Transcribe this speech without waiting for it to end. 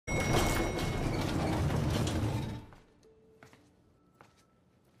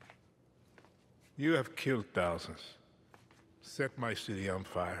You have killed thousands, set my city on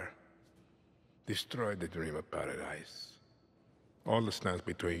fire, destroyed the dream of paradise. All that stands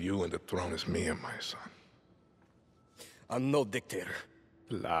between you and the throne is me and my son. I'm no dictator.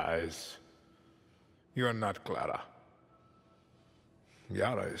 Lies. You are not Clara.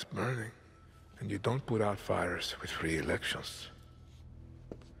 Yara is burning, and you don't put out fires with free elections.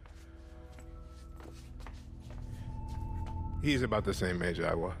 He's about the same age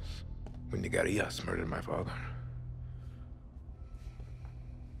I was when Nigarias murdered my father.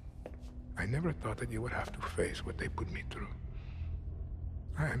 I never thought that you would have to face what they put me through.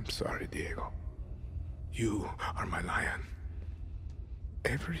 I'm sorry, Diego. You are my lion.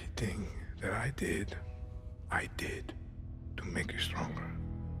 Everything that I did to make you stronger.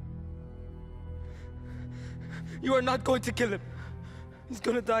 You are not going to kill him. He's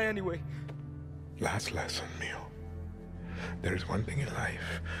gonna die anyway. Last lesson, Mio. There is one thing in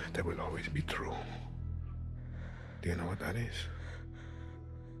life that will always be true. Do you know what that is?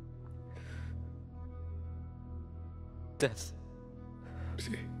 Death.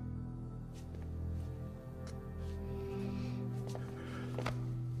 See?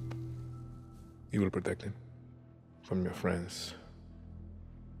 You will protect him from your friends,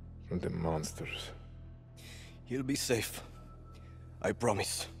 from the monsters. He'll be safe. I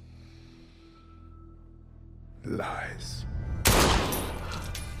promise. Lies.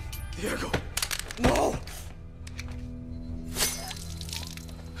 Diego! No!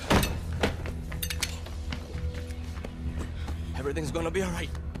 Everything's gonna be alright.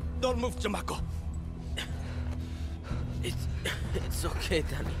 Don't move, chamaco. It's okay,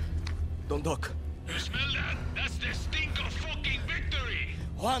 Danny. Don't talk. You smell that? That's the stink of fucking victory!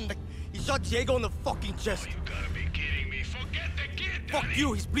 Juan, he shot Diego in the fucking chest. Oh, you gotta be kidding me. Forget the kid, Danny! Fuck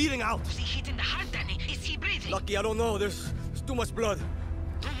you, he's bleeding out. Was he hit in the heart, Danny? Is he breathing? Lucky, I don't know. There's too much blood.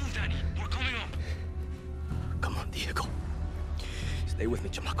 Don't move, Danny. We're coming up. Come on, Diego. Stay with me,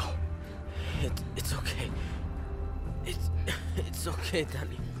 chamaco. It's okay. It's okay,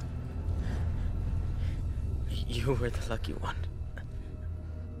 Danny. You were the lucky one.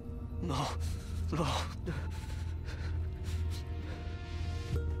 No.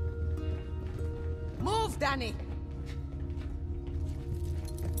 Move, Danny!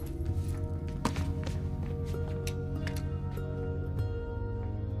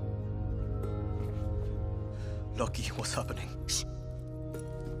 Lucky, what's happening? Shh.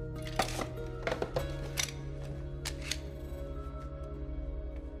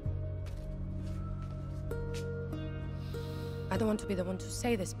 I don't want to be the one to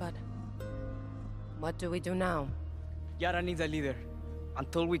say this, but what do we do now? Yara needs a leader,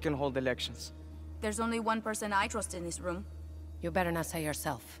 until we can hold elections. There's only one person I trust in this room. You better not say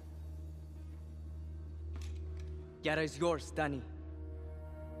yourself. Yara is yours, Danny.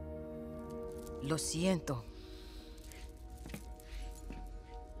 Lo siento.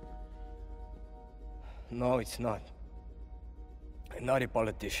 No, it's not. I'm not a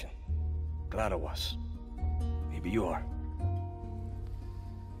politician. Clara was. Maybe you are.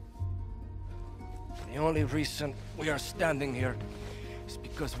 The only reason we are standing here is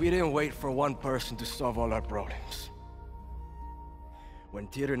because we didn't wait for one person to solve all our problems. When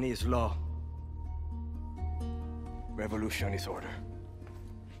tyranny is law, revolution is order.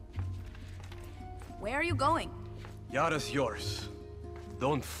 Where are you going? Yara's yours.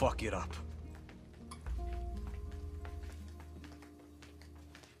 Don't fuck it up.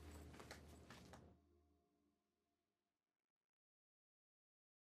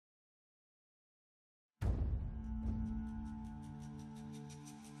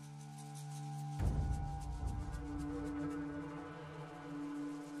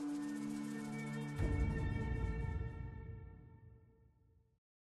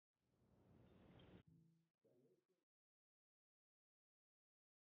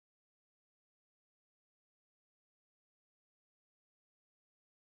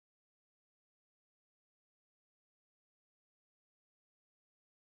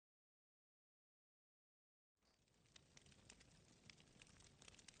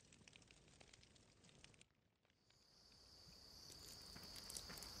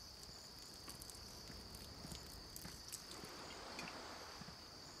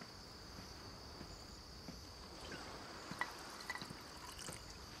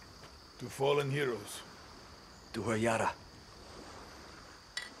 To fallen heroes. To her Yara.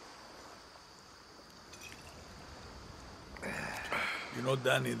 You know,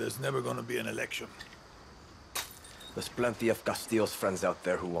 Danny, there's never gonna be an election. There's plenty of Castillo's friends out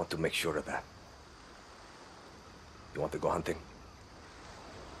there who want to make sure of that. You want to go hunting?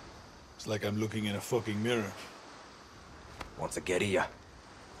 It's like I'm looking in a fucking mirror. Wants a guerrilla.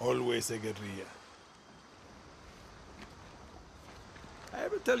 Always a guerrilla.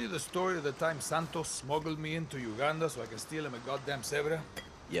 ever tell you the story of the time Santos smuggled me into Uganda so I could steal him a goddamn zebra?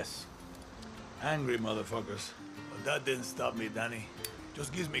 Yes. Angry motherfuckers. But that didn't stop me, Danny.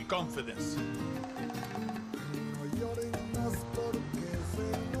 Just gives me confidence. No lloren más porque se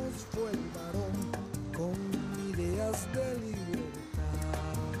nos fue el varón con ideas de libertad.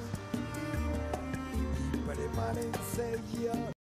 Y prepárense ya.